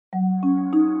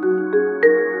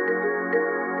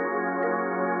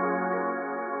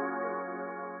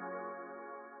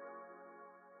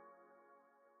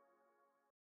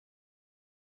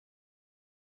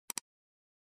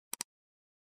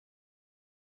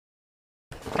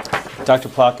Dr.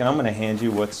 Plotkin, I'm going to hand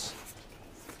you what's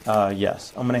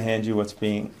yes, I'm going to hand you what's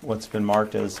been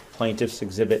marked as Plaintiff's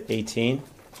Exhibit 18.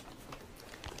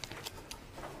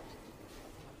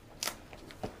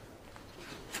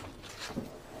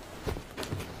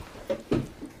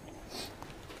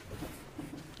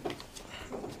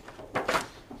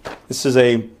 This is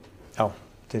a, oh,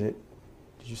 did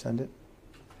you send it?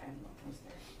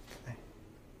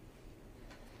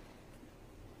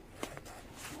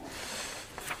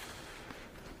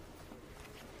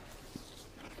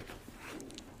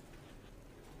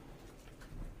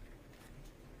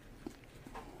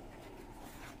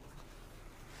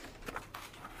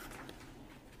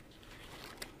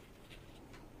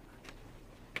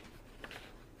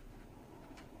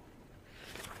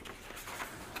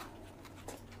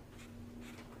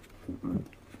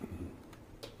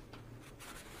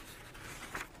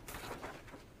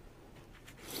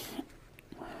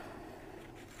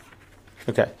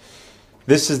 Okay. Okay.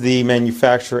 This is the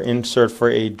manufacturer insert for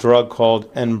a drug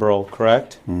called Enbrel,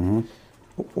 correct? Mm-hmm.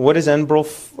 What is Enbrel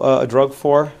a drug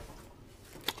for?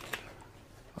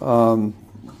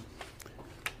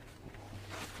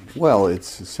 Well,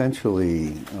 it's essentially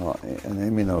an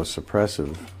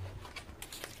immunosuppressive,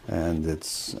 and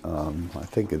it's I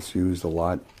think it's used a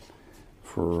lot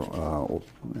for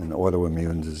in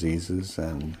autoimmune diseases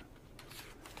and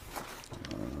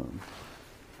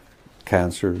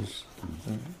cancers.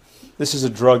 This is a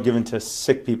drug given to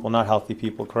sick people, not healthy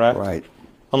people, correct? Right.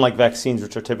 Unlike vaccines,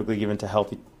 which are typically given to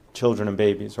healthy children and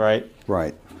babies, right?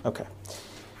 Right. Okay.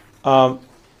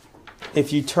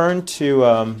 If you turn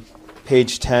to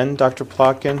page 10, Dr.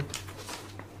 Plotkin,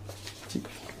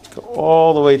 go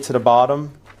all the way to the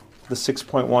bottom, the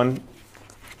 6.1,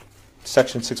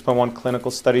 section 6.1,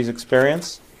 clinical studies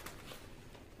experience.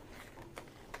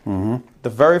 Mm-hmm. The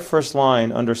very first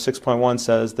line under 6.1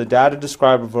 says, the data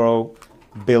described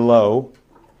below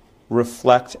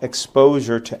reflect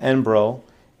exposure to Enbrel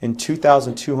in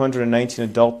 2,219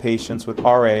 adult patients with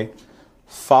RA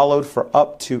followed for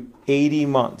up to 80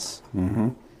 months. Mm-hmm.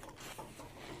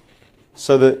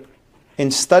 So that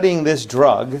in studying this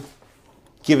drug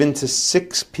given to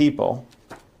 6 people,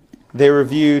 they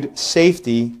reviewed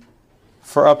safety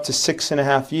for up to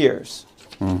 6.5 years,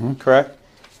 Mm-hmm. correct?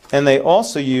 And they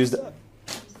also used... There's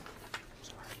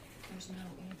no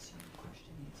answer to the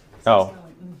question. Oh.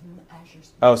 As you're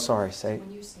Oh, sorry, say...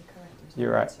 When you say correct, there's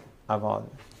You're no right. answer. I apologize.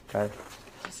 Okay.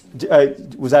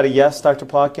 Just- Was that a yes, Dr.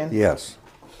 Plotkin? Yes.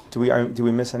 Do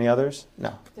we miss any others?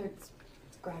 No. It's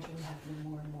gradually happening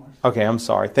more and more. Okay, I'm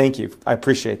sorry. Thank you. I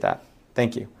appreciate that.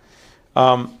 Thank you.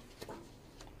 And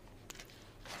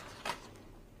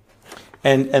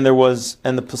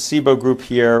the placebo group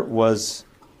here was,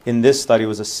 in this study,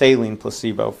 was a saline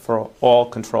placebo for all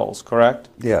controls, correct?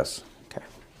 Yes. Okay.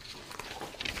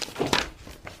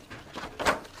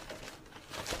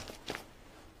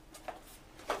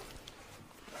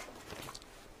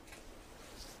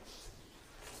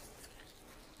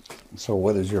 So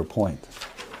what is your point?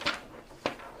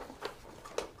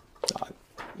 I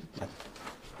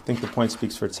think the point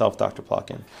speaks for itself, Dr.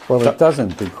 Plotkin. Well, it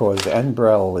doesn't, because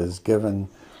Enbrel is given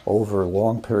over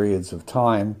long periods of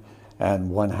time, and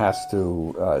one has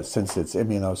to, since it's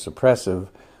immunosuppressive,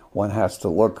 one has to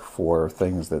look for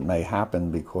things that may happen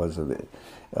because of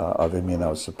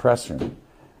immunosuppression.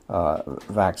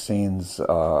 Vaccines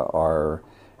are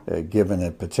given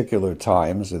at particular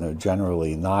times and are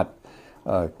generally not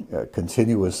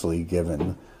continuously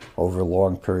given over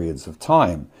long periods of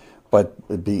time. But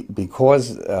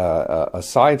because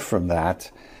aside from that,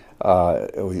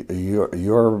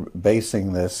 you're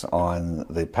basing this on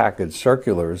the package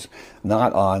circulars,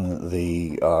 not on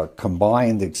the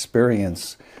combined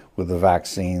experience with the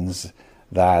vaccines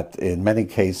that in many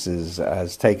cases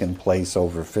has taken place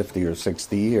over 50 or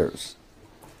 60 years.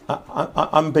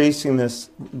 I'm basing this,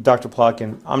 Dr.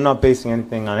 Plotkin, I'm not basing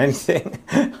anything on anything.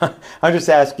 I'm just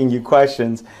asking you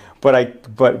questions,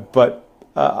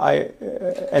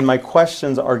 and my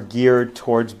questions are geared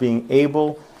towards being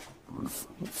able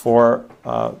for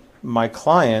my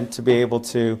client to be able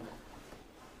to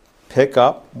pick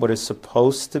up what is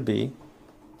supposed to be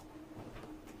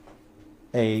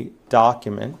a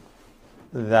document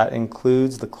that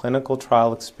includes the clinical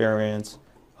trial experience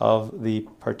of the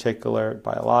particular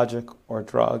biologic or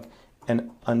drug and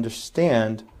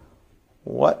understand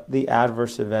what the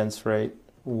adverse events rate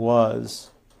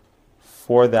was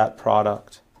for that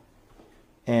product.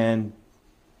 And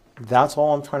that's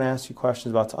all I'm trying to ask you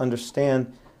questions about, to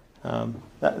understand.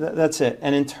 That's it.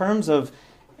 And in terms of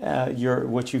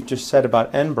what you've just said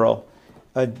about Enbrel,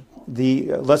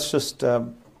 let's just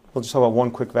we'll just talk about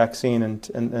one quick vaccine,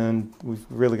 and we've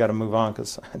really got to move on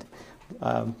because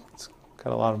it's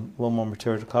got a little more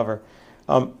material to cover.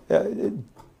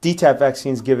 DTaP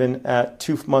vaccines given at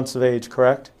 2 months of age,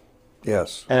 correct?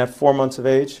 Yes. And at 4 months of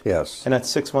age? Yes. And at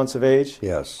 6 months of age?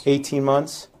 Yes. 18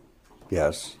 months?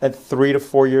 Yes. At 3 to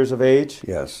 4 years of age?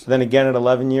 Yes. Then again at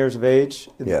 11 years of age?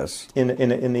 Yes. In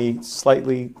the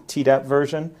slightly Tdap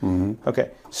version? Mm-hmm.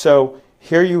 Okay, so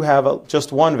here you have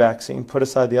just one vaccine, put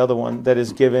aside the other one, that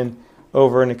is given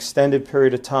over an extended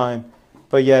period of time,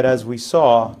 but yet as we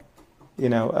saw,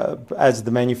 as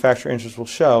the manufacturer interest will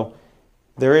show,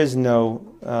 there is no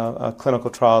clinical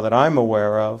trial that I'm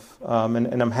aware of,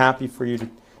 and I'm happy for you to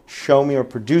show me or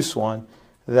produce one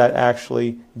that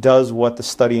actually does what the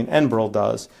study in Enbrel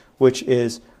does, which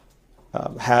is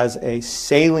has a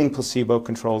saline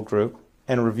placebo-controlled group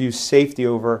and reviews safety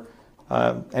over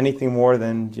anything more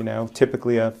than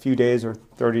typically a few days or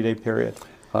 30-day period.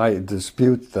 I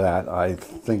dispute that. I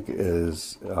think it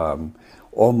is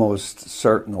almost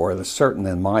certain, or certain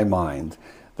in my mind,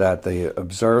 that they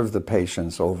observed the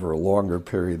patients over a longer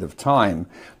period of time,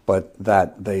 but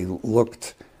that they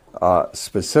looked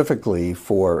specifically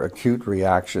for acute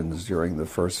reactions during the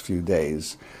first few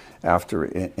days after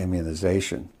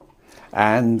immunization.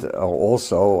 And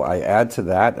also, I add to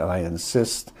that, and I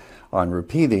insist on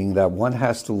repeating, that one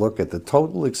has to look at the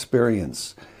total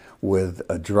experience with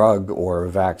a drug or a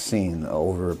vaccine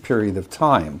over a period of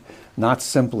time, not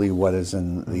simply what is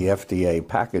in the FDA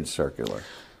package circular.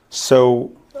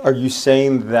 So are you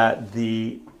saying that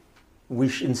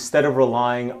instead of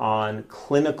relying on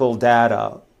clinical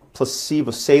data,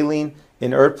 saline,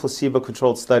 inert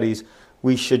placebo-controlled studies,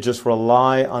 we should just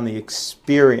rely on the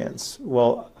experience?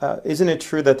 Well, isn't it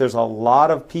true that there's a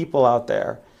lot of people out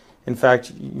there? In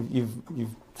fact, you've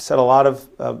said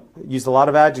used a lot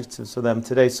of adjectives for them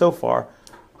today so far,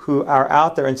 who are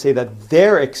out there and say that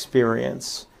their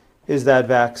experience is that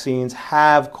vaccines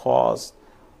have caused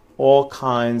all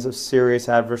kinds of serious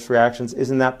adverse reactions.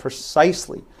 Isn't that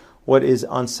precisely what is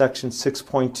on section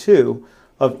 6.2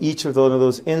 of each of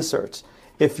those inserts?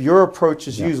 If your approach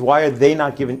is used, why are they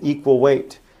not given equal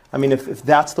weight? I mean, if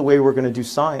that's the way we're going to do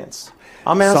science.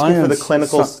 I'm asking for the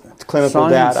clinical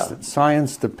data.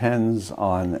 Science depends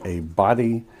on a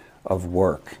body of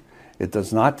work. It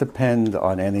does not depend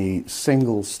on any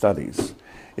single studies.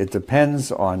 It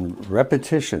depends on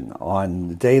repetition,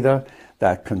 on data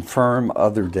that confirm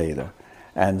other data.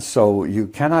 And so you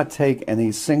cannot take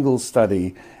any single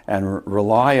study and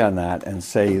rely on that and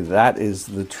say that is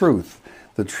the truth.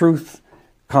 The truth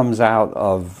comes out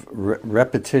of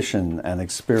repetition and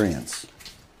experience.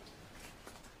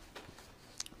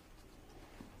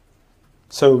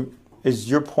 So is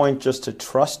your point just to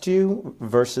trust you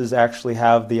versus actually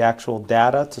have the actual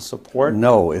data to support?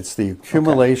 No, it's the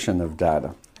accumulation of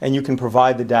data. And you can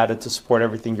provide the data to support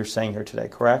everything you're saying here today,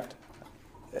 correct?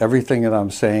 Everything that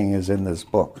I'm saying is in this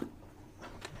book.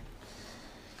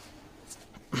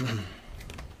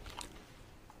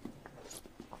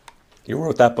 You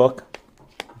wrote that book?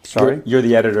 Sorry? You're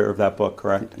the editor of that book,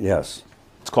 correct? Yes.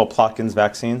 It's called Plotkin's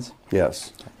Vaccines?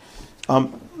 Yes.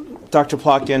 Dr.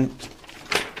 Plotkin,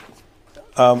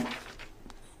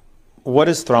 what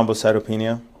is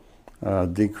thrombocytopenia?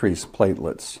 Decreased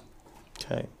platelets.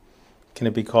 Okay. Can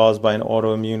it be caused by an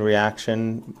autoimmune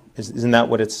reaction? Isn't that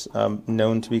what it's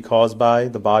known to be caused by,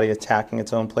 the body attacking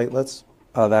its own platelets?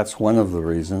 That's one of the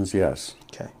reasons, yes.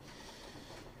 Okay.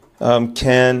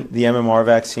 Can the MMR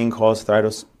vaccine cause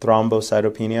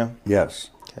thrombocytopenia? Yes.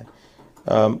 Okay.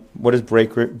 What is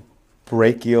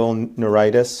brachial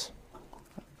neuritis?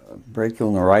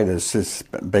 Brachial neuritis is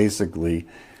basically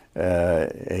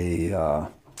a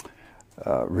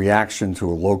reaction to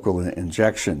a local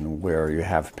injection where you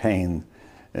have pain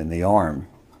in the arm.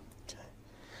 Okay.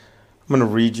 I'm going to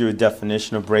read you a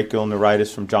definition of brachial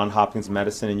neuritis from Johns Hopkins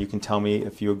Medicine, and you can tell me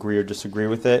if you agree or disagree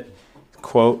with it.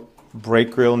 Quote,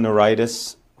 brachial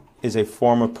neuritis is a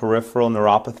form of peripheral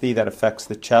neuropathy that affects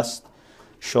the chest,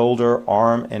 shoulder,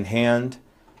 arm, and hand.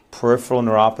 Peripheral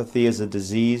neuropathy is a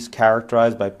disease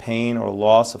characterized by pain or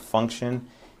loss of function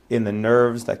in the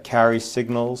nerves that carry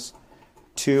signals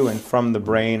to and from the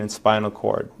brain and spinal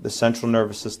cord, the central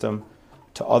nervous system,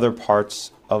 to other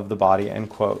parts of the body, end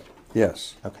quote.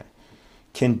 Yes. Okay.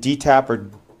 Can DTaP or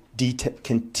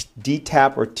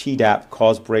Tdap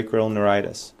cause brachial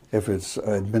neuritis? If it's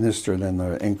administered in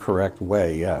the incorrect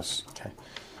way, yes. Okay.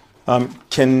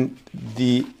 Can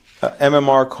the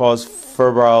MMR cause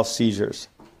febrile seizures?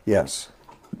 Yes.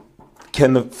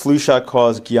 Can the flu shot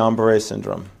cause Guillain-Barré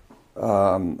syndrome?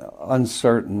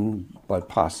 Uncertain, but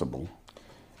possible.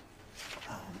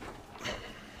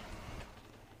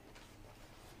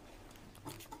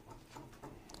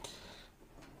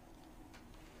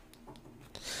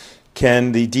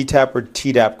 Can the DTaP or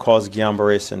Tdap cause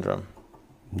Guillain-Barré syndrome?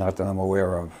 Not that I'm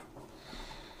aware of.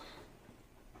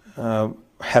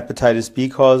 Hepatitis B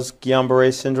cause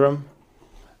Guillain-Barré syndrome?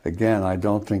 Again, I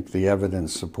don't think the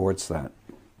evidence supports that.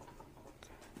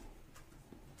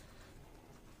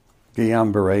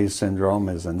 Guillain-Barré syndrome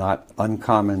is a not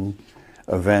uncommon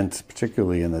event,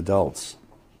 particularly in adults.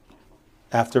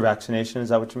 After vaccination, is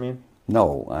that what you mean?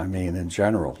 No, I mean in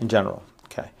general. In general,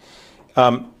 okay.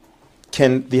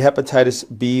 Can the hepatitis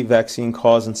B vaccine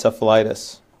cause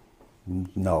encephalitis?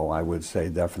 No, I would say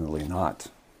definitely not.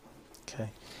 Okay.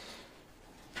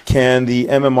 Can the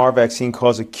MMR vaccine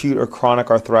cause acute or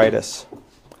chronic arthritis?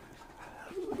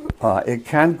 It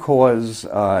can cause,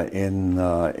 in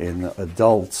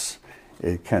adults,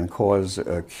 it can cause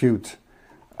acute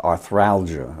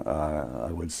arthralgia,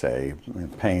 I would say,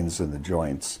 pains in the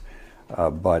joints.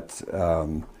 But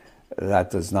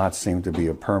that does not seem to be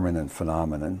a permanent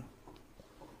phenomenon.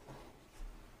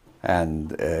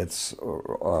 And it's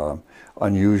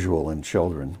unusual in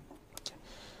children.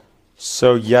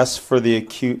 So yes for the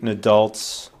acute in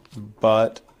adults,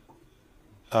 but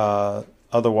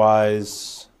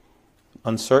otherwise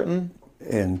uncertain?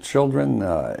 In children,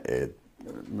 it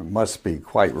must be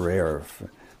quite rare if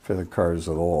it occurs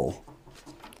at all.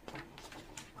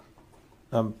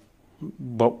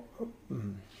 But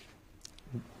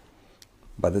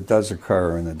But it does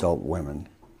occur in adult women.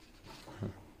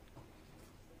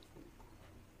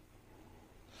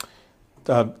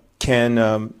 Can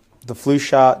the flu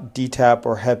shot, DTaP,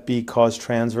 or Hep B cause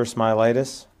transverse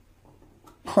myelitis?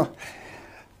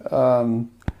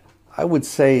 I would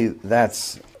say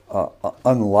that's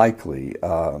unlikely.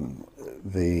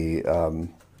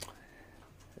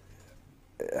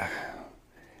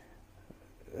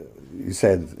 You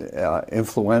said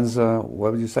influenza,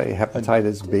 what would you say,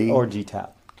 hepatitis B? Or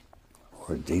DTaP.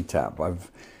 Or DTaP.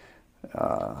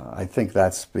 I think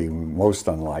that's the most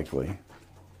unlikely.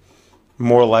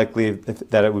 More likely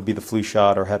that it would be the flu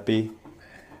shot or Hep B?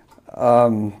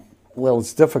 Well,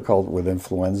 it's difficult with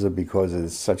influenza because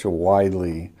it's such a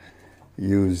widely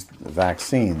used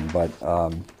vaccine, but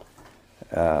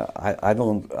I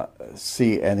don't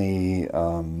see any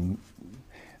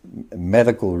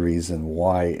medical reason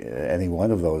why any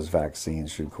one of those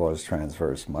vaccines should cause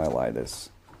transverse myelitis.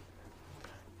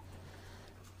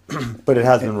 But it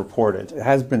has been reported. It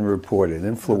has been reported.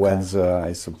 Influenza, okay.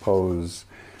 I suppose,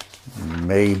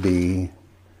 maybe,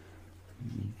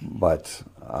 but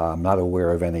I'm not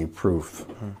aware of any proof.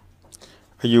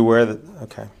 Are you aware that,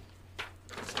 okay.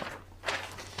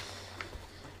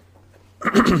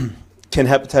 Can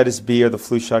hepatitis B or the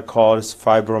flu shot cause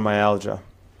fibromyalgia?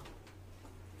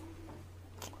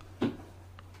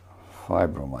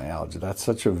 Fibromyalgia, that's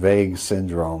such a vague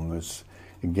syndrome. It's,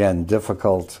 again,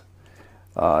 difficult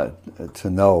to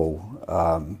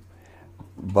know,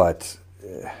 but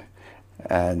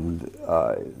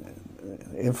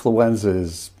influenza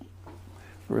is,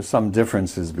 there are some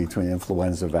differences between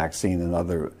influenza vaccine and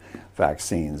other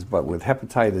vaccines, but with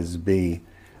hepatitis B,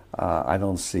 I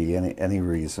don't see any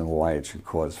reason why it should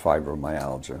cause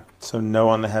fibromyalgia. So no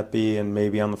on the Hep B and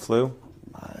maybe on the flu?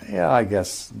 Yeah, I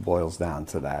guess it boils down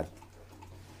to that.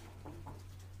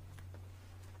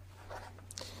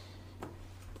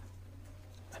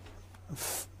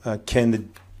 Can the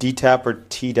DTaP or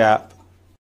Tdap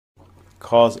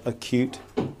cause acute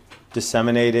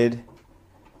disseminated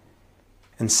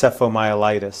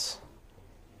encephomyelitis?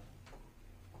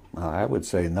 I would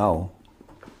say no.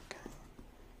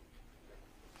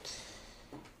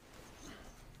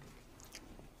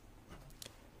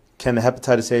 Can the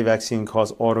hepatitis A vaccine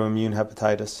cause autoimmune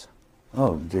hepatitis?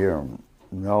 Oh dear,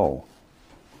 no.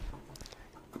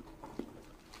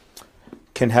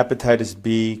 Can hepatitis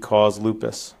B cause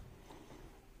lupus?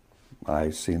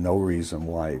 I see no reason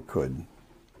why it could.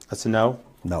 That's a no?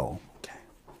 No.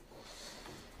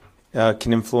 Okay.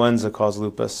 Can influenza cause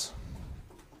lupus?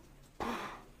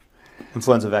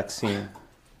 Influenza vaccine.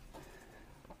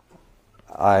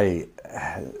 I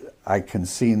can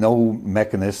see no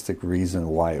mechanistic reason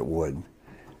why it would,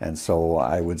 and so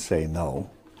I would say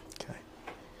no. Okay.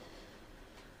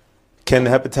 Can the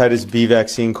hepatitis B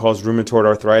vaccine cause rheumatoid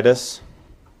arthritis?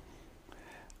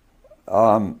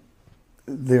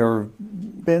 There have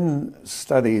been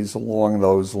studies along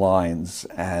those lines,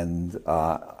 and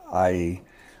I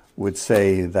would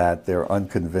say that they're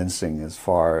unconvincing as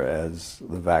far as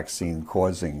the vaccine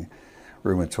causing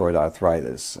rheumatoid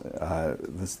arthritis.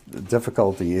 The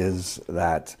difficulty is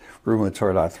that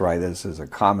rheumatoid arthritis is a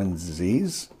common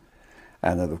disease,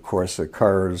 and it of course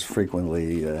occurs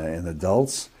frequently in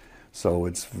adults, so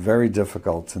it's very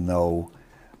difficult to know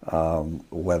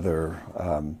whether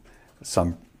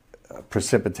some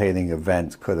precipitating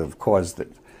event could have caused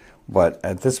it. But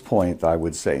at this point, I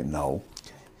would say no.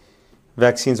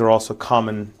 Vaccines are also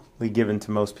commonly given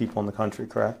to most people in the country,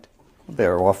 correct?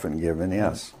 They're often given,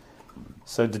 yes.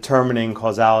 So determining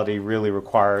causality really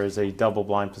requires a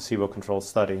double-blind placebo-controlled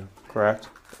study, correct?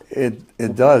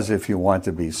 It does if you want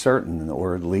to be certain,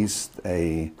 or at least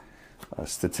a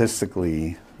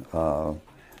statistically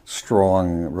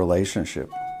strong relationship.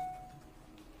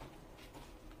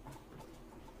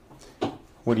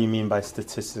 What do you mean by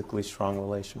statistically strong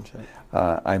relationship?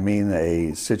 I mean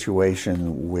a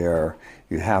situation where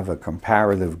you have a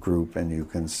comparative group and you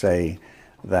can say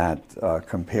that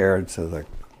compared to the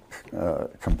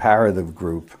comparative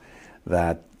group,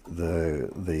 that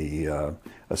the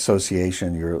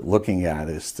association you're looking at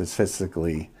is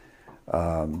statistically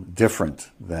different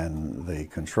than the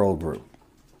control group.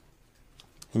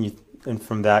 And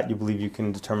from that, you believe you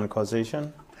can determine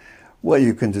causation? Well,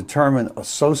 you can determine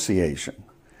association.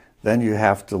 Then you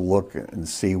have to look and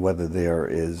see whether there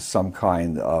is some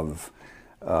kind of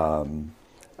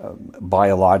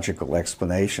biological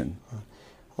explanation.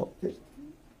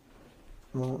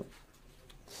 Well,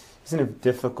 isn't it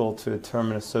difficult to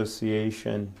determine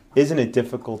association? Isn't it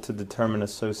difficult to determine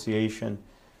association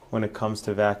when it comes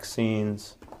to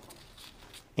vaccines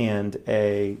and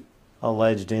a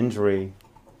alleged injury,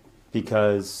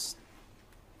 because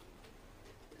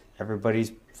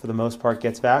everybody's, for the most part,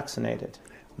 gets vaccinated?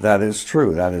 That is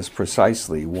true. That is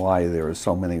precisely why there are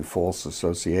so many false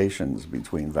associations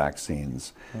between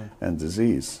vaccines and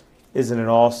disease. Isn't it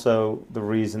also the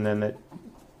reason then that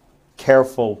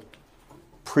careful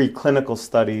preclinical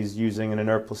studies using an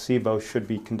inert placebo should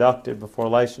be conducted before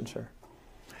licensure?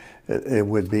 It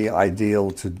would be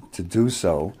ideal to do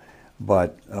so,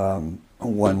 but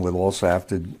one would also have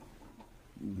to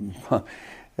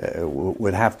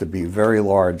would have to be very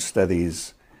large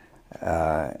studies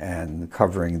and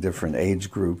covering different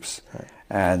age groups,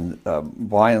 and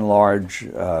by and large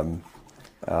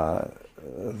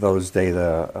those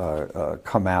data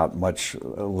come out much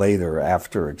later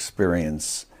after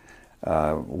experience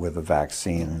with a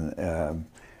vaccine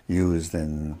used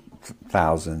in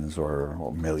thousands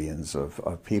or millions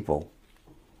of people.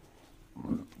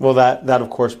 Well, that of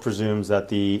course presumes that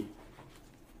the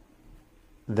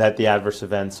adverse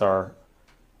events are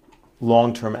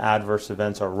long-term adverse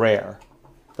events are rare,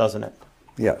 doesn't it?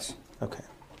 Yes. Okay.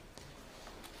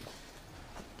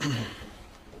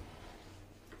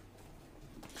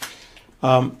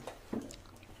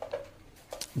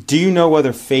 Do you know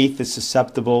whether faith is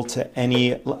susceptible to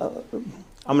any? I'm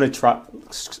going to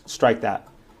strike that.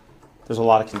 There's a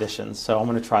lot of conditions, so I'm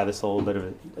going to try this a little bit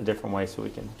of a different way so we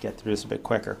can get through this a bit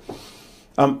quicker.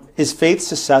 Is faith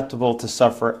susceptible to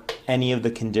suffer any of the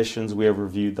conditions we have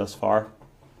reviewed thus far?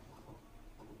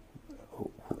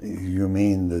 You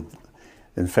mean the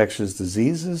infectious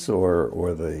diseases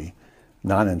or the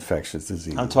non-infectious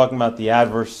diseases? I'm talking about the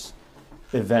adverse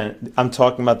event. I'm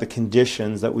talking about the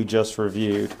conditions that we just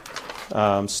reviewed,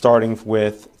 starting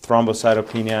with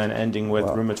thrombocytopenia and ending with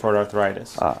rheumatoid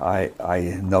arthritis.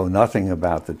 I know nothing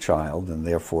about the child, and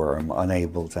therefore I'm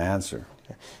unable to answer.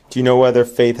 Do you know whether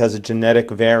Faith has a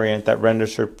genetic variant that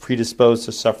renders her predisposed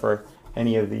to suffer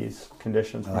any of these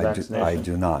conditions from vaccination? I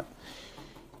do not.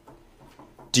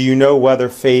 Do you know whether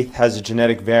Faith has a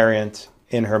genetic variant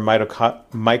in her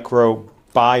microbiome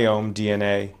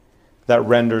DNA that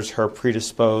renders her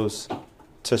predisposed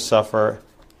to suffer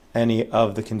any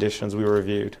of the conditions we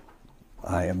reviewed?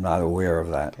 I am not aware of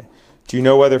that. Okay. Do you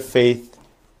know whether Faith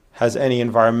has any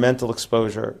environmental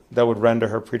exposure that would render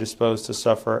her predisposed to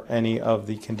suffer any of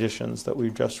the conditions that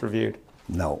we've just reviewed?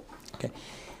 No. Okay.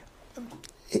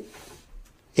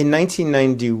 In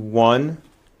 1991,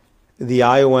 the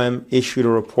IOM issued a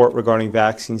report regarding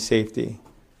vaccine safety.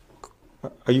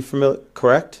 Are you familiar?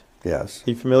 Correct? Yes.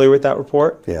 Are you familiar with that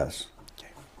report? Yes.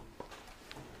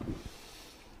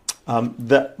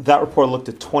 That report looked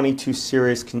at 22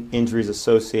 serious injuries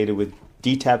associated with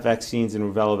DTaP vaccines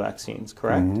and rubella vaccines,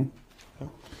 correct?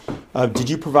 Mm-hmm. Did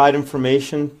you provide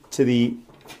information to the...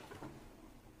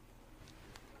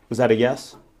 Was that a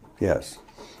yes? Yes.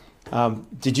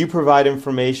 Did you provide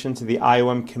information to the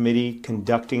IOM committee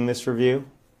conducting this review?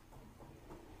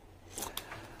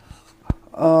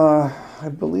 I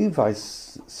believe I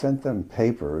sent them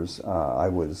papers. I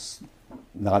was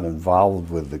not involved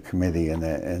with the committee in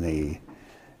any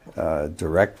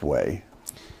direct way.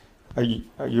 Are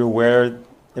you aware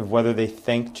of whether they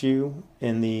thanked you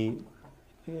in the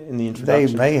introduction? They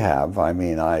may have. I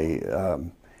mean, I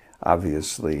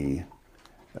obviously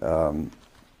was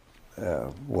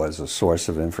a source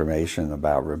of information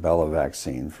about rubella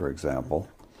vaccine, for example.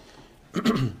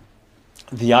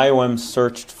 the IOM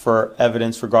searched for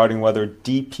evidence regarding whether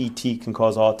DPT can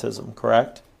cause autism,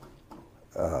 correct?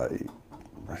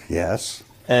 Yes.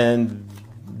 And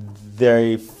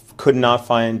they could not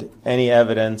find any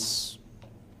evidence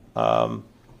that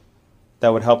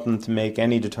would help them to make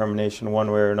any determination one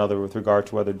way or another with regard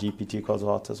to whether DPT causes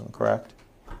autism, correct?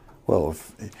 Well,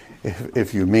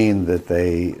 if you mean that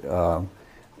they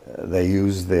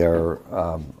use their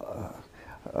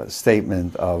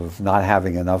statement of not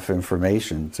having enough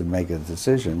information to make a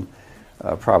decision,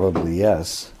 probably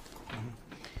yes.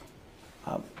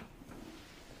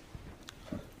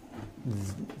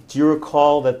 Do you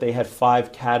recall that they had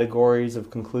 5 categories of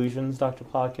conclusions, Dr.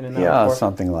 Plotkin, in that Yeah, report?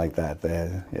 something like that.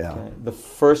 Yeah. Okay. The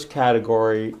first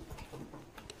category,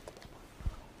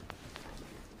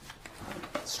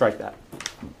 strike that.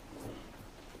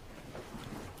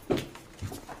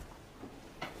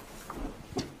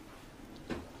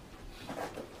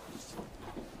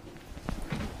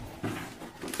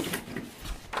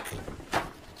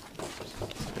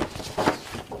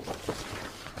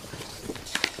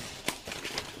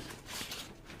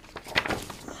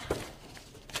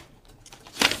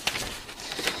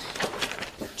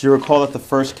 Do you recall that the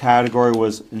first category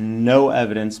was no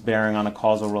evidence bearing on a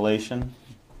causal relation?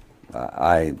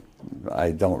 I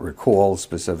don't recall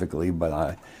specifically, but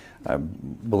I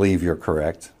believe you're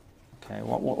correct. Okay,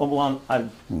 well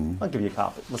I'll give you a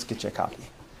copy. Let's get you a copy.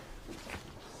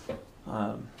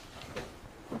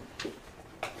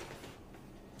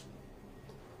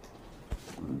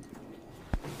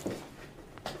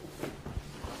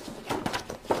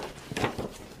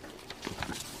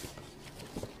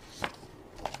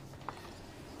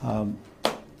 I'm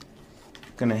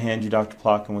going to hand you, Dr.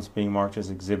 Plotkin, what's being marked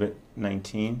as Exhibit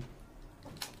 19.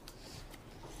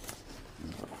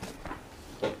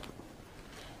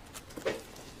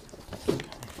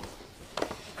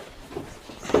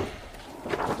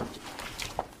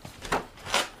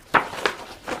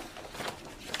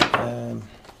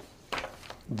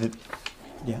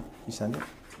 Yeah, you send it?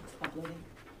 Uploading.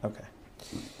 Okay.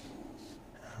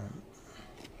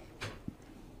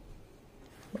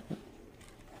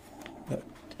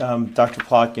 Dr.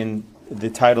 Plotkin, the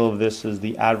title of this is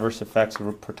The Adverse Effects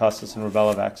of Pertussis and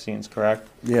Rubella Vaccines, correct?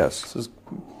 Yes. This was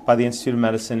by the Institute of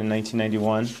Medicine in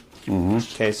 1991.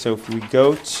 Okay, so if we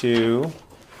go to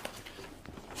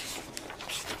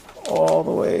all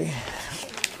the way,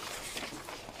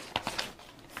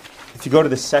 if you go to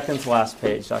the second to last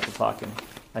page, Dr. Plotkin,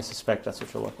 I suspect that's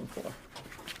what you're looking for.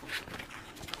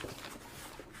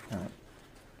 All right.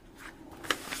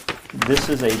 This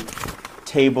is a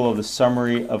table of the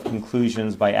summary of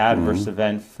conclusions by adverse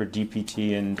event for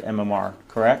DPT and MMR,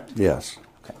 correct? Yes.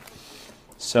 Okay.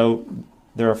 So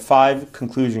there are 5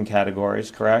 conclusion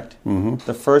categories, correct?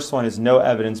 The first one is no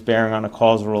evidence bearing on a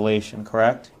causal relation,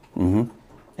 correct?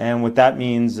 And what that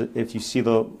means, if you see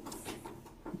the,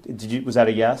 was that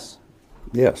a yes?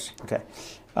 Yes. Okay.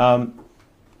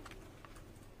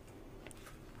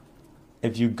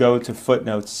 If you go to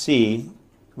footnote C,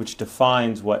 which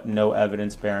defines what no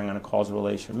evidence bearing on a causal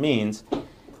relation means,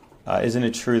 isn't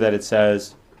it true that it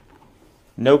says,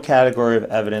 no category of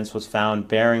evidence was found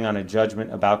bearing on a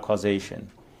judgment about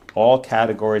causation. All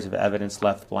categories of evidence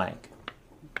left blank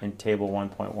in table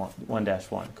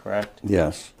 1.1-1, correct?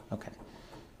 Yes. Okay.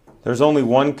 There's only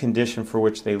one condition for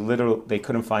which they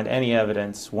couldn't find any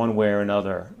evidence one way or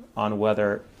another on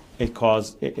whether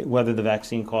whether the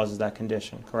vaccine causes that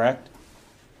condition, correct?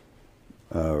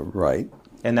 Right.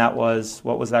 And that was,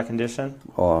 what was that condition?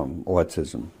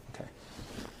 Autism. Okay.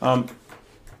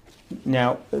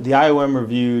 Now, the IOM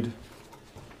reviewed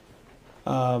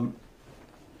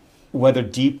whether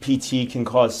DPT can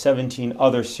cause 17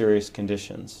 other serious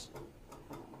conditions.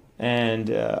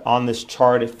 And on this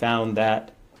chart, it found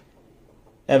that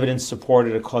evidence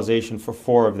supported a causation for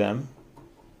 4 of them.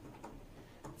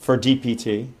 For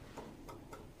DPT,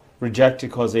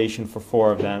 rejected causation for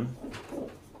 4 of them,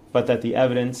 but that the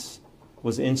evidence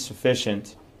was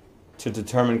insufficient to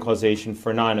determine causation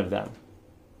for 9 of them.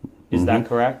 Is that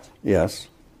correct? Yes.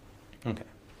 Okay.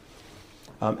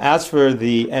 As for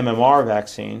the MMR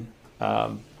vaccine,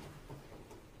 the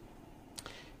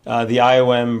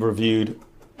IOM reviewed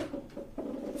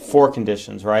 4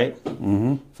 conditions, right?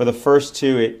 For the first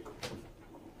 2,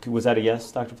 was that a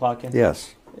yes, Dr. Plotkin?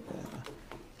 Yes.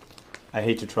 I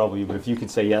hate to trouble you, but if you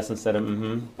could say yes instead of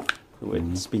it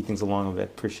would speed things along a bit.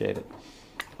 Appreciate it.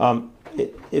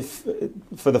 If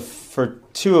for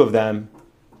 2 of them,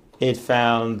 it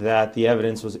found that the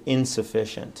evidence was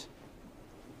insufficient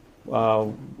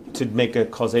to make a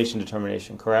causation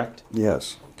determination, correct?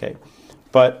 Yes. Okay.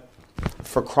 But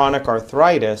for chronic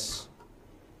arthritis,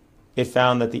 it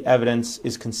found that the evidence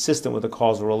is consistent with a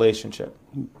causal relationship.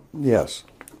 Yes.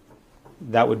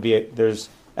 That would be there's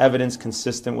evidence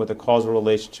consistent with a causal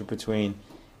relationship between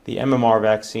the MMR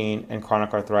vaccine and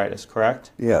chronic arthritis,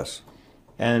 correct? Yes.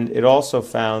 And it also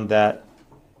found that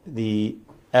the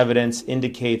evidence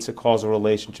indicates a causal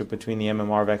relationship between the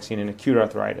MMR vaccine and acute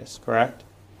arthritis, correct?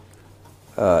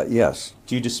 Yes.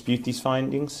 Do you dispute these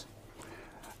findings?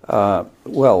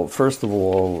 Well, first of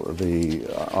all, the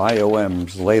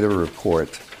IOM's later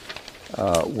report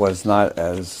was not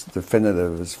as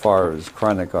definitive as far as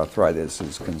chronic arthritis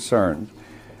is concerned.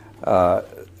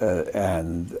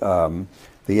 And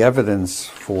the evidence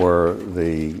for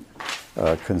the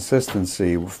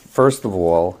consistency, first of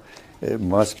all, it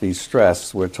must be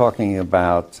stressed, we're talking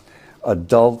about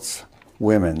adult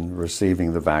women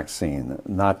receiving the vaccine,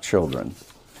 not children.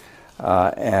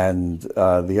 And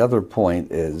the other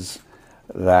point is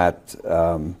that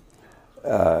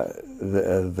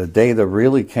the data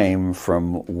really came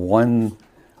from one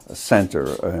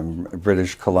center in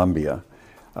British Columbia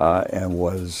and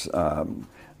was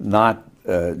not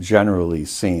generally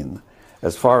seen.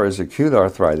 As far as acute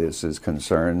arthritis is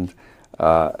concerned,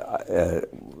 it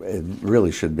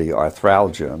really should be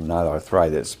arthralgia, not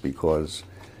arthritis, because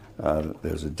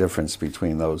there's a difference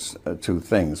between those two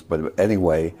things. But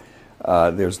anyway,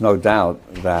 there's no doubt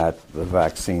that the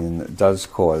vaccine does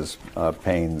cause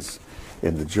pains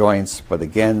in the joints, but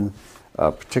again,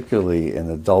 particularly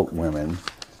in adult women,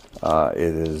 it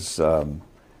is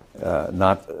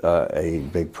not a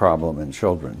big problem in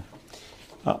children.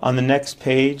 On the next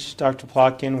page, Dr.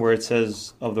 Plotkin, where it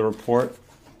says of the report,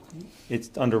 it's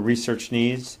under research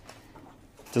needs.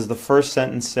 Does the first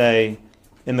sentence say,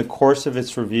 in the course of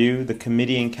its review, the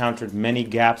committee encountered many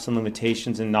gaps and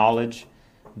limitations in knowledge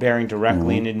bearing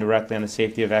directly and indirectly on the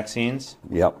safety of vaccines?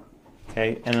 Yep.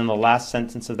 Okay, and then the last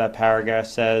sentence of that paragraph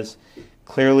says,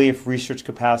 clearly if research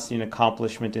capacity and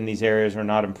accomplishment in these areas are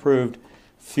not improved,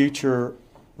 future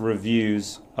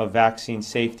reviews of vaccine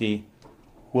safety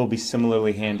will be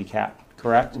similarly handicapped,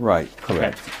 correct? Right,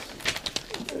 correct.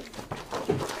 Okay.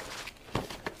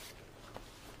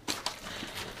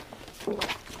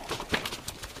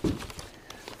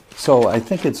 So I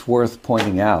think it's worth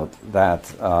pointing out that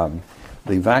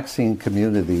the vaccine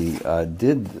community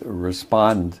did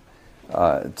respond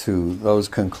to those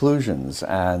conclusions,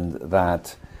 and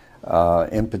that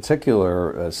in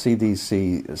particular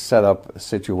CDC set up a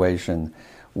situation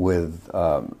with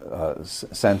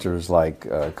centers like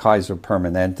Kaiser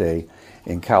Permanente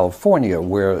in California,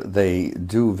 where they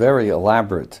do very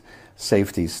elaborate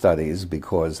safety studies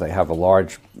because they have a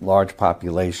large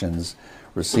populations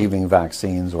receiving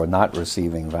vaccines or not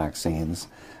receiving vaccines,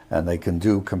 and they can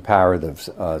do comparative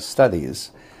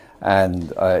studies.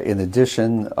 And in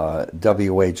addition,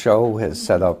 WHO has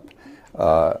set up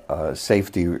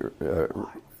safety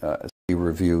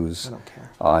reviews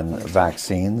on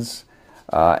vaccines.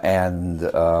 And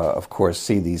of course,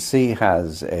 CDC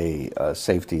has a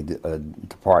safety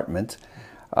department,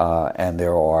 and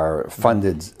there are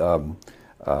funded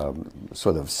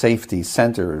sort of safety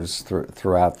centers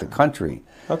throughout the country.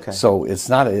 Okay. So it's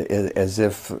not as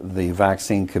if the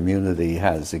vaccine community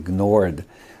has ignored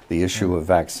the issue of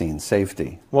vaccine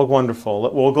safety. Well, wonderful.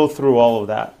 We'll go through all of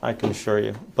that, I can assure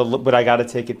you. But I got to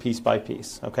take it piece by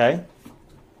piece, okay?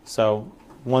 So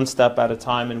one step at a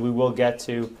time, and we will get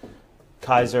to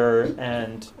Kaiser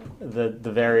and the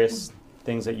various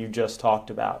things that you just talked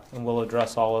about, and we'll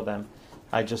address all of them.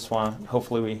 I just want,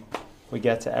 hopefully we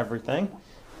get to everything.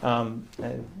 All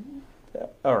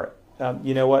right.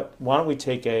 You know what? Why don't we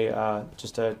take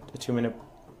just a 2-minute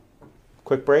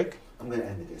quick break? I'm going to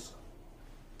end the disc.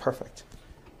 Perfect.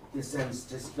 This ends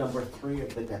disc number 3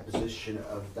 of the deposition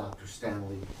of Dr.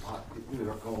 Stanley. We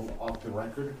are going off the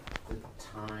record. The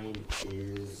time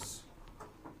is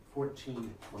 14:23.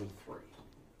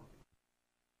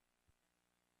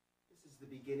 This is the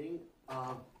beginning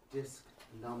of disc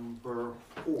number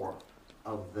 4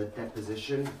 of the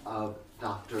deposition of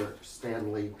Dr.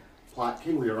 Stanley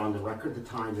Plotkin. We are on the record. The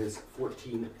time is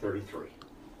 14:33.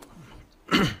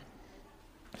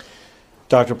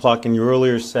 Dr. Plotkin, you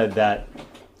earlier said that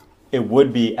it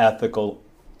would be ethical,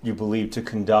 you believe, to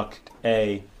conduct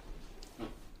a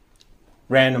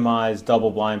randomized,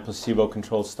 double-blind,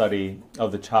 placebo-controlled study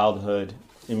of the childhood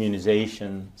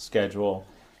immunization schedule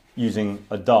using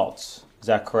adults. Is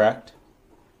that correct?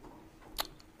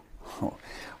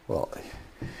 Well,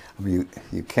 I mean,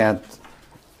 you can't.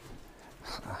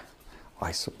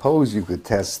 I suppose you could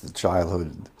test the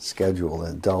childhood schedule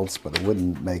in adults, but it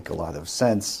wouldn't make a lot of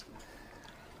sense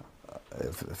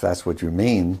if that's what you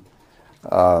mean.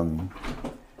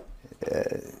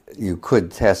 You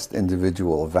could test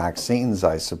individual vaccines,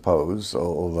 I suppose,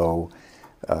 although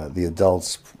the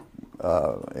adults,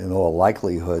 in all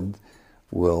likelihood,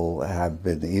 will have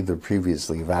been either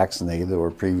previously vaccinated or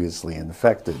previously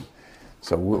infected.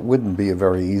 So it wouldn't be a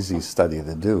very easy study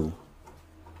to do.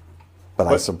 But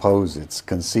I suppose it's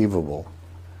conceivable.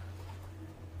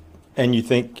 And you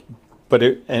think, but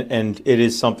it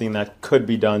is something that could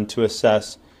be done to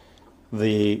assess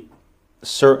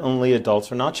certainly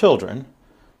adults are not children,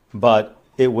 but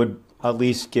it would at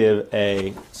least give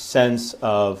a sense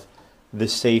of the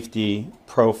safety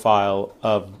profile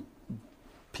of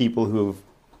people who've,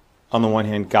 on the one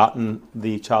hand, gotten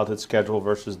the childhood schedule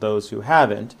versus those who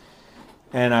haven't.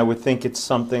 And I would think it's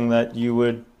something that you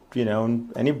would,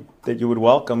 that you would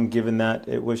welcome, given that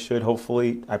it should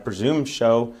hopefully, I presume,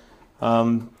 show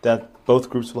that both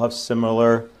groups will have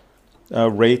similar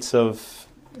rates of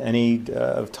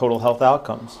of total health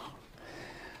outcomes.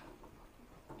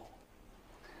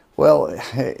 Well,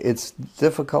 it's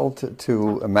difficult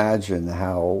to imagine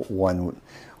how one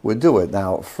would do it.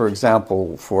 Now, for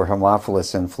example, for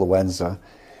Haemophilus influenza,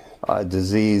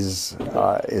 disease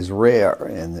is rare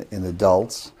in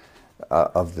adults,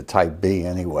 of the type B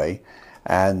anyway.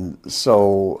 And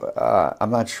so I'm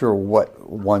not sure what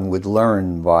one would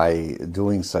learn by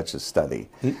doing such a study.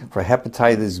 For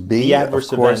hepatitis B, the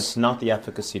adverse of course, events, not the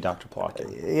efficacy, Dr.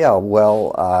 Plotkin. Yeah,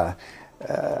 well,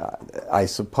 I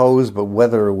suppose, but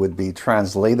whether it would be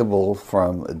translatable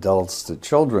from adults to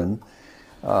children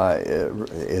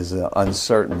is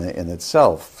uncertain in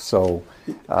itself. So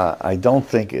I don't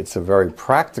think it's a very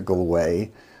practical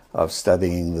way of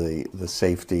studying the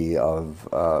safety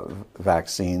of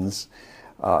vaccines.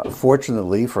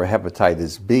 Fortunately for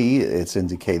hepatitis B, it's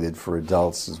indicated for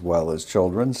adults as well as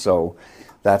children, so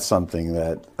that's something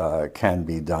that can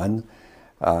be done.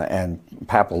 And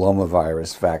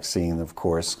papillomavirus vaccine, of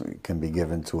course, can be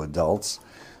given to adults.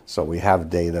 So we have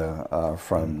data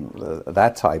from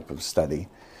that type of study.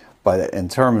 But in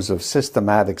terms of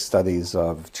systematic studies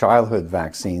of childhood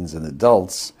vaccines in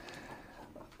adults,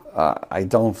 I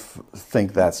don't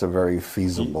think that's a very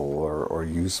feasible or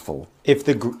useful. If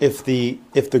the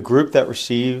group that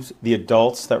received, the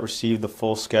adults that received the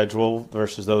full schedule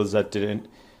versus those that didn't,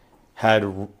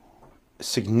 had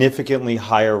significantly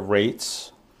higher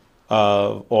rates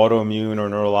of autoimmune or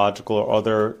neurological or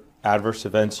other adverse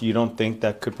events, you don't think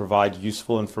that could provide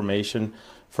useful information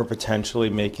for potentially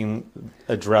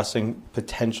addressing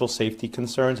potential safety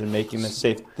concerns and making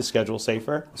the schedule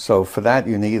safer? So for that,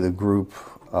 you need a group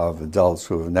of adults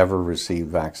who have never received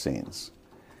vaccines.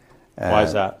 Why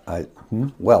is that?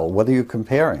 Well, what are you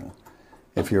comparing?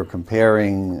 If you're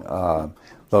comparing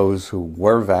those who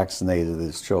were vaccinated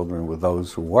as children with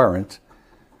those who weren't,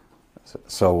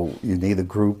 so you need a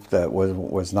group that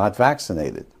was not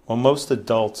vaccinated. Well, most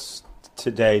adults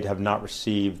today have not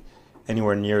received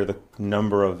anywhere near the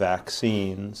number of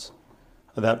vaccines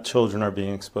that children are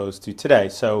being exposed to today.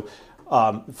 So,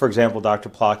 for example, Dr.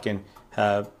 Plotkin,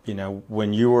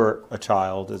 when you were a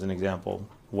child, as an example,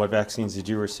 what vaccines did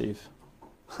you receive?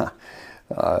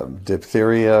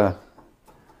 Diphtheria,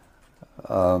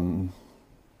 in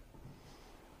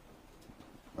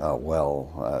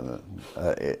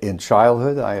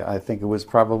childhood, I think it was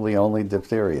probably only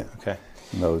diphtheria. Okay.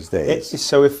 In those days.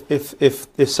 So if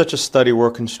such a study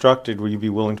were constructed, would you be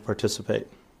willing to participate?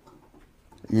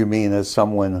 You mean as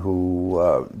someone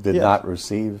who did not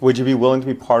receive? Would you be willing to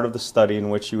be part of the study in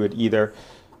which you would either,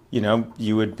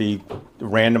 you would be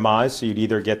randomized, so you'd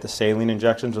either get the saline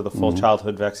injections or the full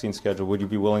childhood vaccine schedule? Would you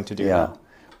be willing to do that? Yeah,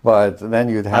 but then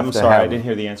you'd have to I'm sorry, I didn't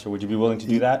hear the answer. Would you be willing to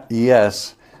do that?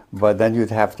 Yes, but then you'd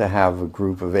have to have a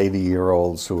group of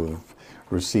 80-year-olds who have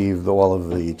received all of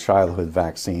the childhood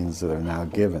vaccines that are now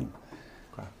given,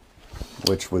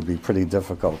 which would be pretty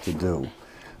difficult to do.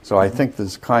 So I think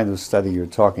this kind of study you're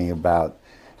talking about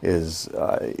is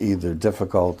either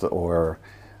difficult or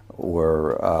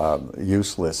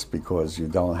useless because you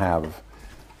don't have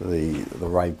the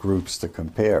right groups to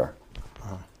compare.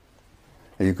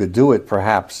 You could do it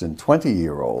perhaps in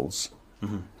 20-year-olds,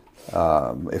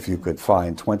 if you could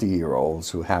find 20-year-olds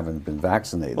who haven't been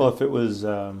vaccinated. Well, if it was,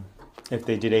 if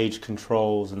they did age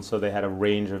controls and so they had a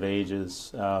range of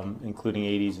ages, including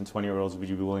 80s and 20-year-olds, would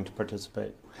you be willing to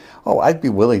participate? Oh, I'd be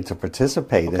willing to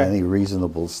participate in any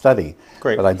reasonable study,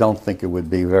 Great. But I don't think it would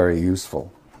be very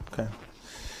useful. Okay.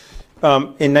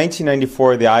 In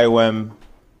 1994, the IOM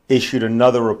issued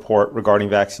another report regarding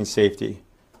vaccine safety.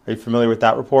 Are you familiar with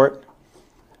that report?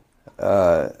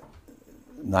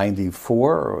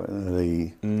 94,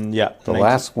 Yeah. the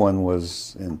last one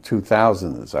was in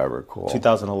 2000, as I recall.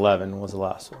 2011 was the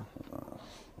last one.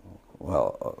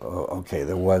 Well, okay,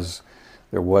 there was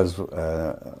There was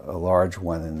a large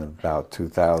one in about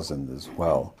 2000 as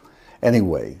well.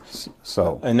 Anyway,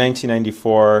 so In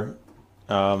 1994,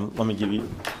 let me give you.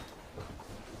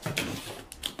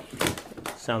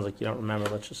 Sounds like you don't remember.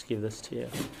 Let's just give this to you.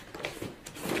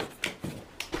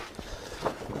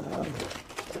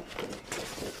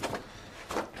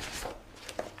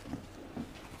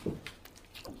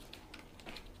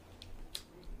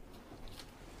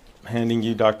 Handing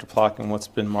you, Dr. Plotkin, what's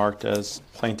been marked as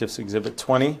Plaintiff's Exhibit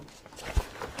 20.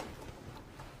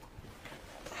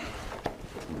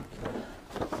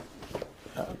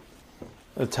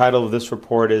 The title of this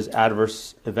report is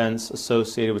Adverse Events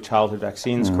Associated with Childhood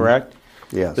Vaccines, correct?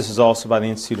 yes. This is also by the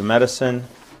Institute of Medicine.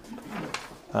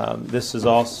 This is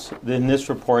also, in this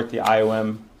report, the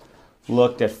IOM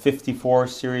looked at 54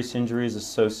 serious injuries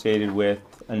associated with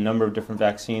a number of different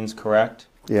vaccines, correct?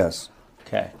 Yes.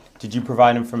 Okay. Did you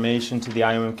provide information to the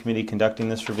IOM committee conducting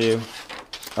this review?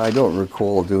 I don't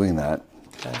recall doing that.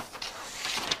 Okay.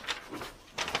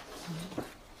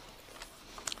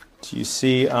 Do you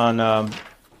see on,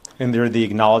 and there are the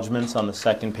acknowledgments on the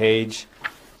second page?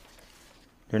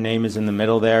 Your name is in the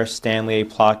middle there, Stanley A.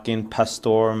 Plotkin,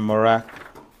 Pastor Morak.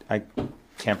 I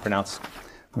can't pronounce.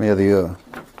 Mérieux.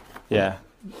 Yeah.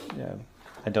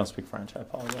 I don't speak French, I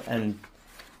apologize. And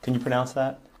can you pronounce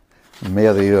that?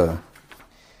 Mérieux.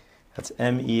 That's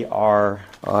MEREUX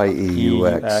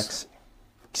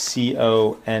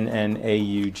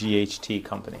CONNAUGHT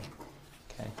company.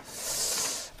 Okay.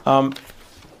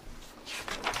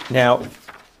 Now,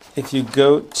 if you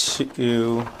go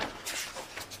to,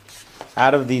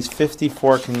 out of these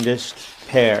 54 conditioned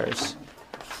pairs,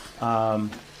 the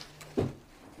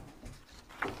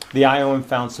IOM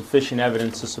found sufficient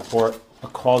evidence to support a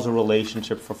causal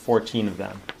relationship for 14 of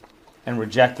them and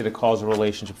rejected a causal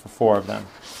relationship for 4 of them.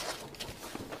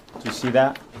 Do you see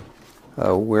that?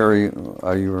 Where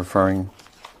are you referring?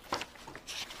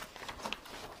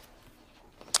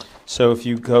 So if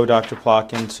you go, Dr.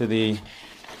 Plotkin, to the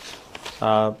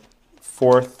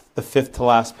fifth to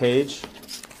last page,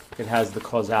 it has the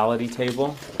causality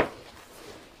table.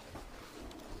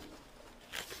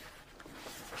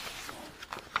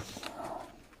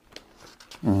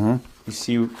 Mm-hmm. You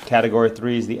see category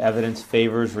 3 is the evidence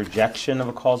favors rejection of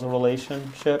a causal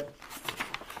relationship.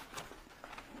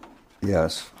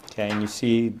 Yes. Okay, and you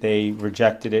see they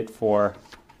rejected it for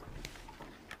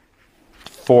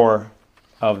 4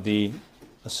 of the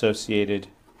associated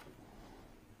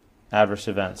adverse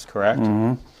events, correct?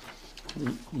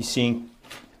 Mm-hmm. You seeing,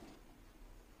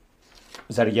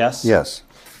 is that a yes? Yes.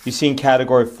 You see in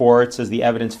category 4, it says the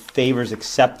evidence favors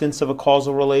acceptance of a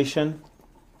causal relation.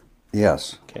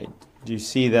 Yes. Okay, do you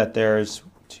see that there's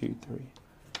 2, 3,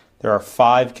 there are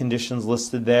 5 conditions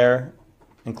listed there,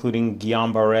 including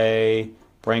Guillain-Barré,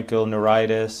 branchial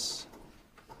neuritis,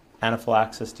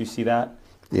 anaphylaxis. Do you see that?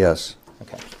 Yes.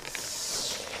 Okay.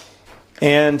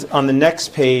 And on the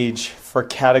next page for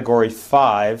category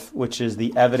 5, which is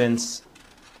the evidence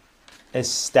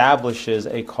establishes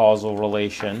a causal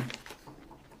relation,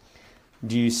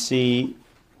 do you see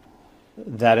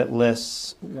that it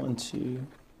lists 1, 2,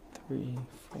 3,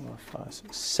 4, 5,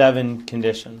 6, 7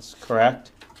 conditions, correct?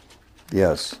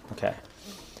 Yes. Okay.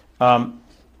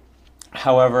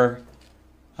 However,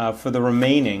 for the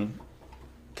remaining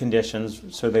conditions,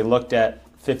 so they looked at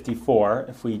 54.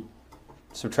 If we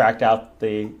subtract out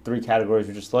the 3 categories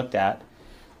we just looked at,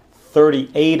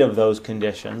 38 of those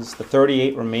conditions, the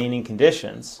 38 remaining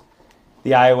conditions,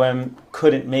 the IOM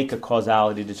couldn't make a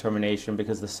causality determination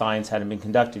because the science hadn't been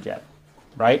conducted yet,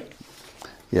 right?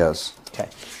 Yes. Okay.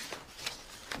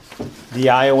 The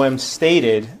IOM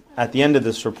stated at the end of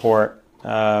this report,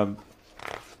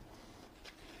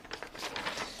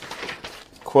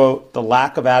 quote, the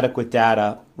lack of adequate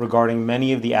data regarding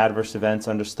many of the adverse events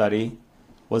under study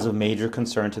was of major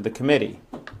concern to the committee.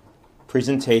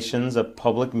 Presentations at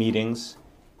public meetings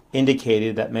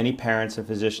indicated that many parents and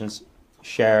physicians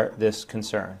share this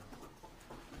concern.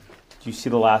 Do you see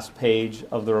the last page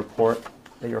of the report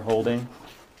that you're holding,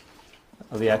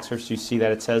 of the excerpt? Do you see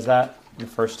that it says that in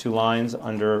the first 2 lines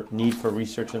under need for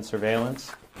research and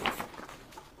surveillance?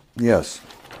 Yes.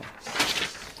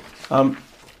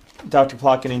 Dr.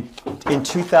 Plotkin, in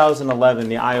 2011,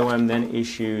 the IOM then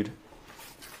issued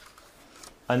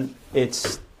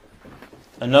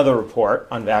another report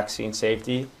on vaccine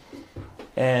safety,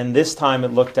 and this time it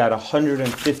looked at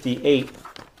 158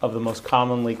 of the most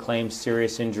commonly claimed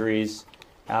serious injuries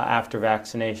after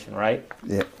vaccination, right?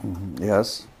 Yeah. Mm-hmm.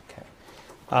 Yes.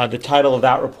 Okay. The title of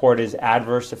that report is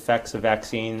Adverse Effects of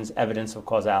Vaccines, Evidence of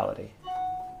Causality.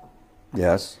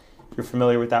 Yes. You're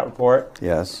familiar with that report?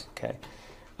 Yes. Okay.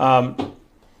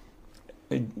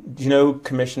 Do you know who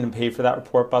commissioned and paid for that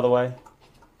report, by the way?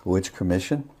 Which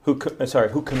commission? Who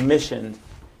commissioned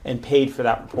and paid for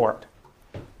that report?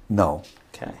 No.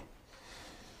 Okay.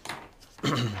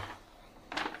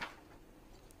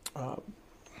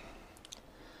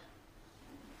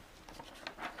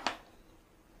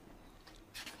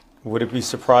 Would it be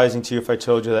surprising to you if I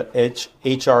told you that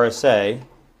HRSA,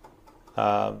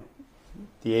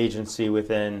 the agency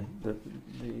within the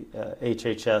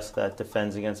HHS that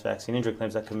defends against vaccine injury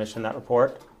claims, that commissioned that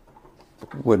report?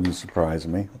 Wouldn't surprise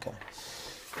me. Okay.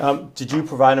 Did you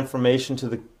provide information to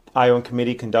the Iowa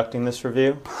committee conducting this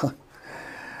review?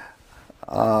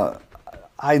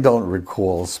 I don't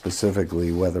recall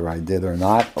specifically whether I did or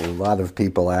not. A lot of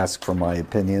people ask for my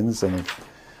opinions, and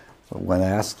when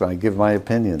asked, I give my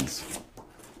opinions.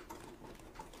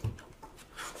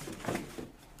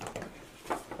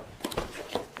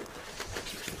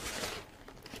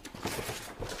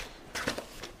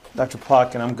 Dr.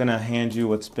 Plotkin, I'm going to hand you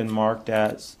what's been marked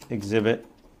as Exhibit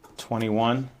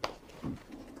 21.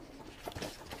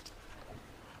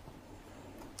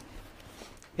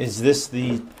 Is this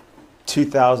the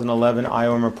 2011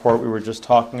 IOM report we were just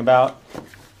talking about?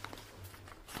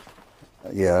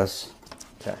 Yes.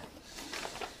 Okay.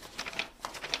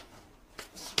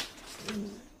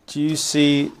 Do you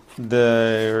see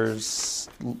there's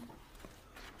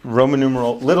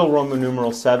little Roman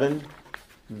numeral 7?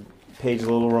 Page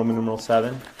little Roman numeral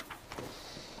 7.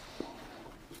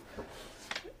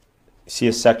 See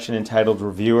a section entitled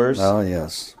Reviewers? Oh,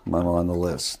 yes. I'm on the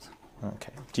list.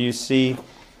 Okay. Do you see,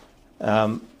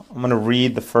 I'm going to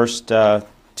read the first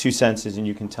two sentences and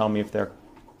you can tell me if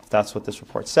that's what this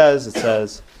report says. It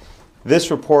says,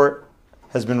 this report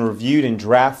has been reviewed in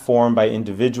draft form by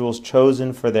individuals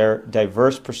chosen for their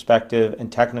diverse perspective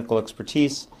and technical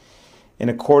expertise in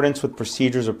accordance with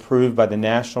procedures approved by the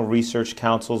National Research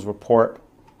Council's Report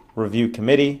Review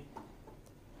Committee.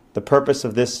 The purpose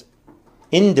of this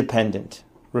independent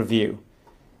review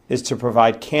is to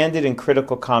provide candid and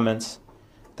critical comments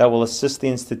that will assist the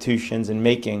institutions in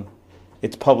making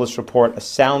its published report as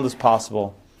sound as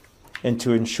possible and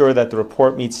to ensure that the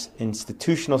report meets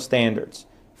institutional standards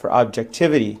for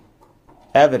objectivity,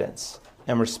 evidence,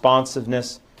 and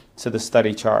responsiveness to the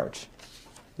study charge.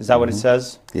 Is that what it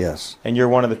says? Yes. And you're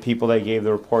one of the people they gave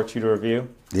the report to review?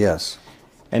 Yes.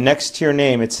 And next to your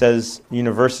name it says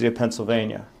University of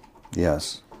Pennsylvania.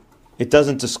 Yes. It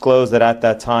doesn't disclose that at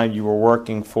that time you were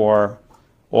working for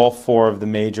all 4 of the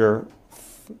major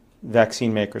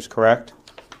vaccine makers, correct?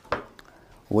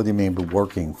 What do you mean by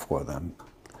working for them?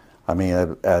 I mean,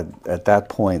 at that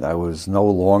point, I was no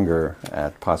longer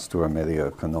at Pasteur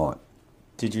Médical Connaught.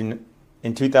 Did you,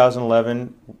 in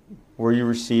 2011, were you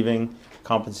receiving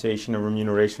compensation and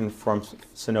remuneration from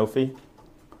Sanofi?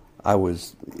 I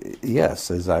was,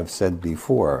 yes, as I've said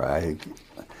before, I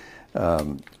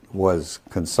was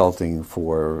consulting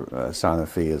for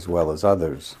Sanofi as well as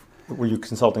others. Were you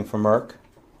consulting for Merck?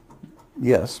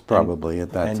 Yes, probably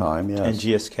at that time, yes. And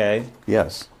GSK?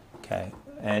 Yes. Okay.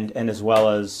 And as well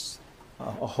as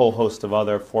a whole host of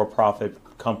other for-profit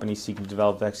companies seeking to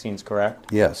develop vaccines,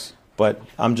 correct? Yes. But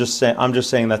I'm just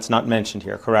saying that's not mentioned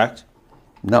here, correct?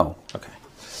 No. Okay.